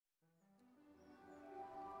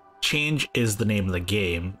Change is the name of the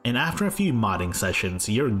game, and after a few modding sessions,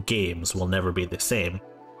 your games will never be the same.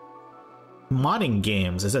 Modding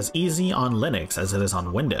games is as easy on Linux as it is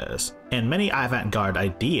on Windows, and many avant-garde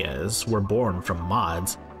ideas were born from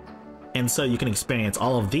mods, and so you can experience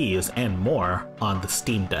all of these and more on the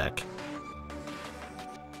Steam Deck.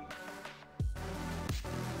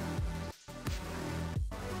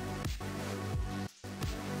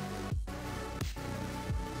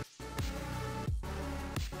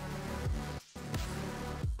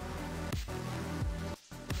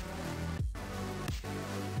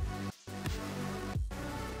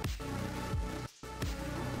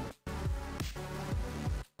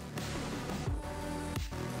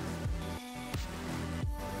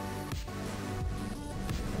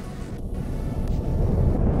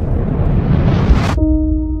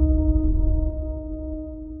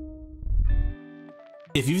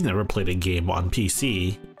 If you've never played a game on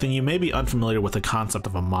PC, then you may be unfamiliar with the concept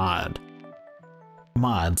of a mod.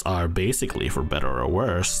 Mods are basically, for better or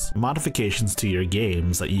worse, modifications to your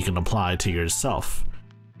games that you can apply to yourself.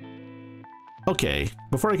 Okay,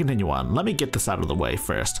 before I continue on, let me get this out of the way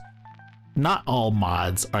first. Not all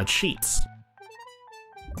mods are cheats.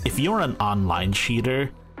 If you're an online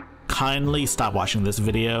cheater, kindly stop watching this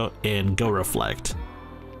video and go reflect.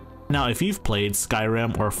 Now, if you've played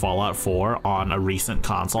Skyrim or Fallout 4 on a recent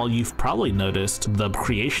console, you've probably noticed the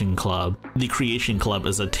Creation Club. The Creation Club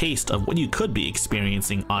is a taste of what you could be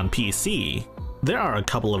experiencing on PC. There are a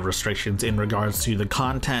couple of restrictions in regards to the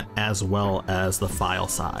content as well as the file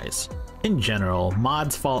size. In general,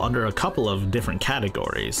 mods fall under a couple of different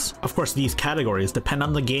categories. Of course, these categories depend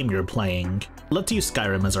on the game you're playing. Let's use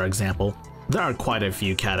Skyrim as our example. There are quite a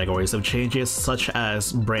few categories of changes, such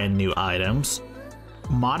as brand new items,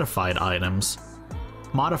 modified items,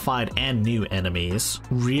 modified and new enemies,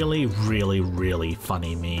 really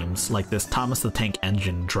funny memes like this Thomas the Tank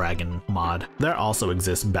Engine Dragon mod. There also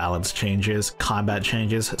exists balance changes, combat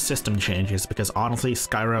changes, system changes, because honestly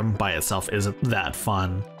Skyrim by itself isn't that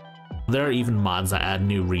fun. There are even mods that add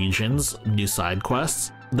new regions, new side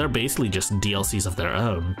quests. They're basically just DLCs of their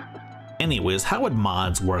own. Anyways, how would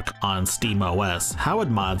mods work on SteamOS? How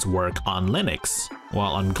would mods work on Linux?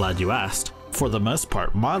 Well, I'm glad you asked. For the most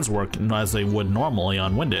part, mods work as they would normally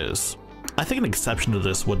on Windows. I think an exception to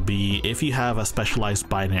this would be if you have a specialized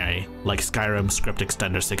binary, like Skyrim Script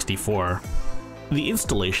Extender 64. The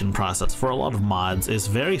installation process for a lot of mods is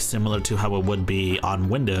very similar to how it would be on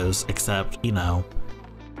Windows, except, you know,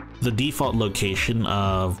 the default location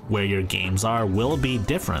of where your games are will be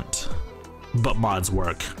different. But mods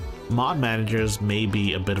work. Mod managers may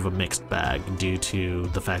be a bit of a mixed bag due to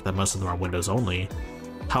the fact that most of them are Windows only.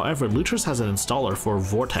 However, Lutris has an installer for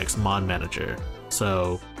Vortex Mod Manager,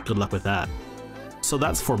 so good luck with that. So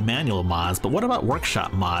that's for manual mods, but what about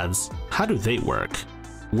workshop mods? How do they work?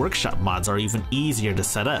 Workshop mods are even easier to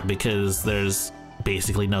set up because there's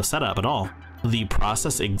basically no setup at all. The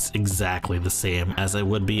process is exactly the same as it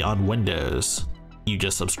would be on Windows. You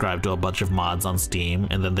just subscribe to a bunch of mods on Steam,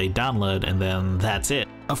 and then they download, and then that's it.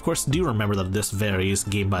 Of course, do remember that this varies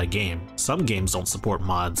game by game. Some games don't support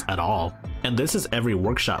mods at all, and this is every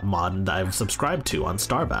workshop mod that I've subscribed to on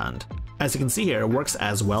Starbound. As you can see here, it works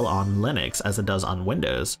as well on Linux as it does on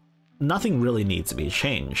Windows. Nothing really needs to be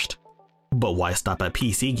changed. But why stop at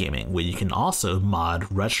PC gaming when you can also mod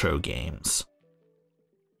retro games?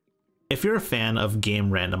 If you're a fan of game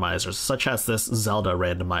randomizers such as this Zelda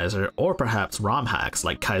randomizer, or perhaps ROM hacks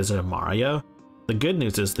like Kaiser Mario, the good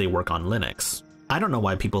news is they work on Linux. I don't know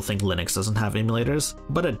why people think Linux doesn't have emulators,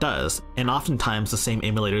 but it does, and oftentimes the same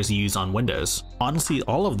emulators you use on Windows. Honestly,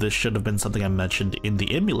 all of this should have been something I mentioned in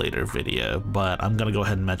the emulator video, but I'm gonna go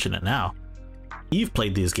ahead and mention it now. You've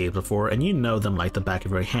played these games before and you know them like the back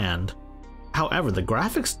of your hand. However, the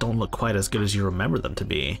graphics don't look quite as good as you remember them to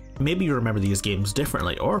be. Maybe you remember these games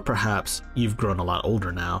differently, or perhaps you've grown a lot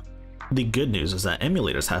older now. The good news is that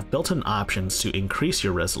emulators have built-in options to increase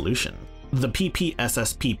your resolution. The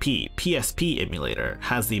PPSSPP PSP emulator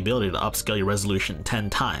has the ability to upscale your resolution 10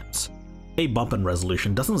 times. A bump in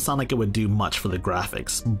resolution doesn't sound like it would do much for the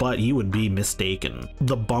graphics, but you would be mistaken.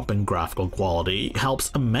 The bump in graphical quality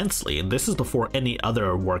helps immensely, and this is before any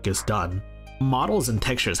other work is done. Models and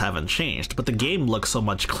textures haven't changed, but the game looks so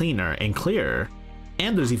much cleaner and clearer.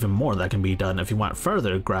 And there's even more that can be done if you want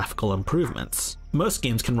further graphical improvements. Most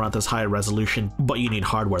games can run at this higher resolution, but you need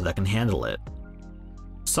hardware that can handle it.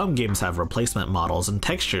 Some games have replacement models and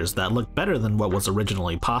textures that look better than what was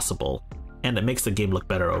originally possible, and it makes the game look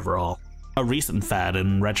better overall. A recent fad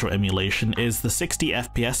in retro emulation is the 60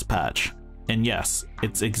 FPS patch. And yes,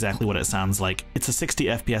 it's exactly what it sounds like. It's a 60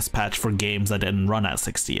 FPS patch for games that didn't run at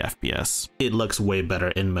 60 FPS. It looks way better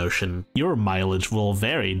in motion. Your mileage will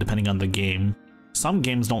vary depending on the game. Some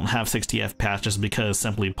games don't have 60 FPS patches because,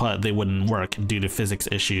 simply put, they wouldn't work due to physics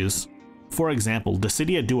issues. For example,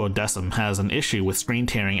 Dissidia Duodecim has an issue with screen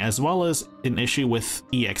tearing as well as an issue with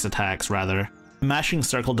EX attacks, rather. Mashing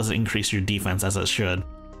circle doesn't increase your defense as it should.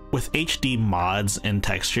 With HD mods and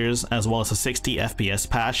textures, as well as a 60 FPS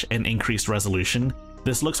patch and increased resolution,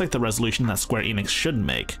 this looks like the resolution that Square Enix should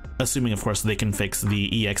make, assuming of course they can fix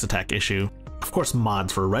the EX attack issue. Of course,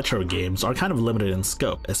 mods for retro games are kind of limited in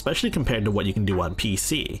scope, especially compared to what you can do on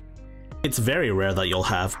PC. It's very rare that you'll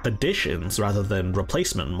have additions rather than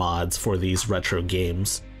replacement mods for these retro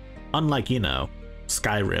games, unlike, you know,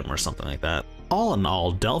 Skyrim or something like that. All in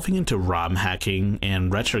all, delving into ROM hacking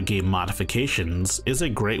and retro game modifications is a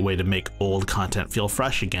great way to make old content feel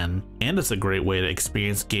fresh again, and it's a great way to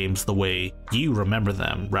experience games the way you remember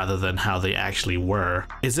them rather than how they actually were.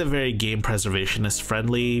 Is it very game preservationist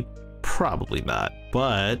friendly? Probably not,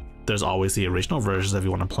 but there's always the original versions if you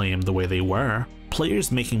want to play them the way they were.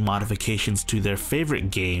 Players making modifications to their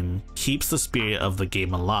favorite game keeps the spirit of the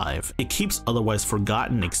game alive. It keeps otherwise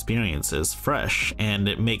forgotten experiences fresh, and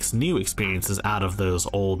it makes new experiences out of those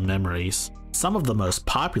old memories. Some of the most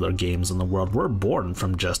popular games in the world were born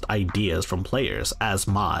from just ideas from players as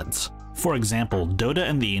mods. For example, Dota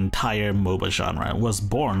and the entire MOBA genre was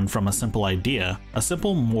born from a simple idea, a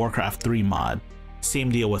simple Warcraft 3 mod.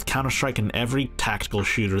 Same deal with Counter-Strike and every tactical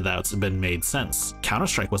shooter that's been made since.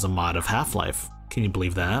 Counter-Strike was a mod of Half-Life. Can you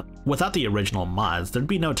believe that? Without the original mods, there'd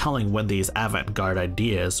be no telling when these avant-garde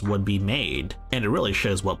ideas would be made, and it really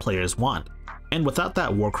shows what players want. And without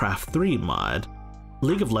that Warcraft 3 mod,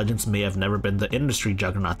 League of Legends may have never been the industry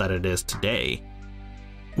juggernaut that it is today.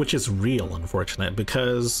 Which is real unfortunate,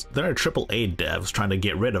 because there are AAA devs trying to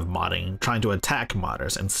get rid of modding, trying to attack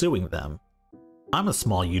modders and suing them. I'm a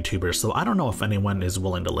small YouTuber, so I don't know if anyone is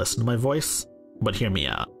willing to listen to my voice, but hear me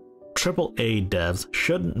out. AAA devs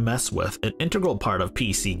shouldn't mess with an integral part of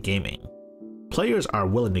PC gaming. Players are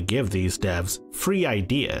willing to give these devs free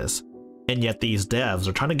ideas, and yet these devs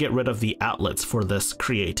are trying to get rid of the outlets for this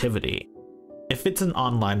creativity. If it's an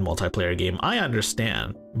online multiplayer game, I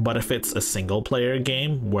understand, but if it's a single player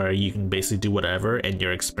game where you can basically do whatever and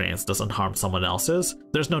your experience doesn't harm someone else's,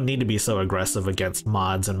 there's no need to be so aggressive against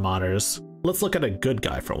mods and modders. Let's look at a good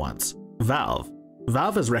guy for once. Valve.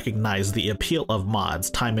 Valve has recognized the appeal of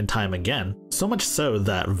mods time and time again, so much so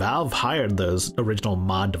that Valve hired those original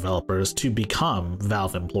mod developers to become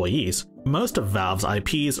Valve employees. Most of Valve's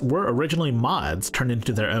IPs were originally mods turned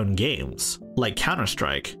into their own games, like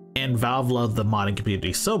Counter-Strike, and Valve loved the modding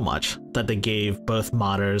community so much that they gave both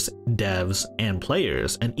modders, devs, and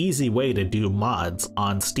players an easy way to do mods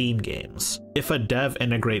on Steam games. If a dev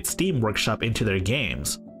integrates Steam Workshop into their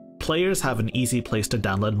games, players have an easy place to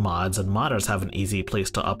download mods and modders have an easy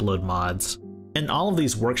place to upload mods. And all of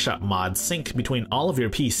these workshop mods sync between all of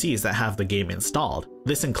your PCs that have the game installed.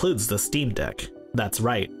 This includes the Steam Deck. That's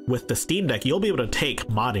right, with the Steam Deck you'll be able to take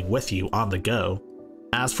modding with you on the go.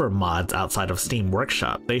 As for mods outside of Steam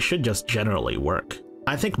Workshop, they should just generally work.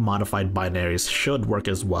 I think modified binaries should work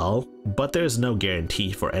as well, but there's no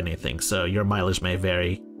guarantee for anything, so your mileage may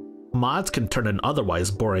vary. Mods can turn an otherwise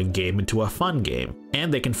boring game into a fun game,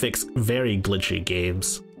 and they can fix very glitchy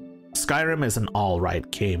games. Skyrim is an alright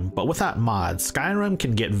game, but without mods, Skyrim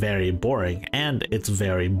can get very boring and it's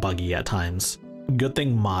very buggy at times. Good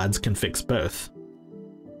thing mods can fix both.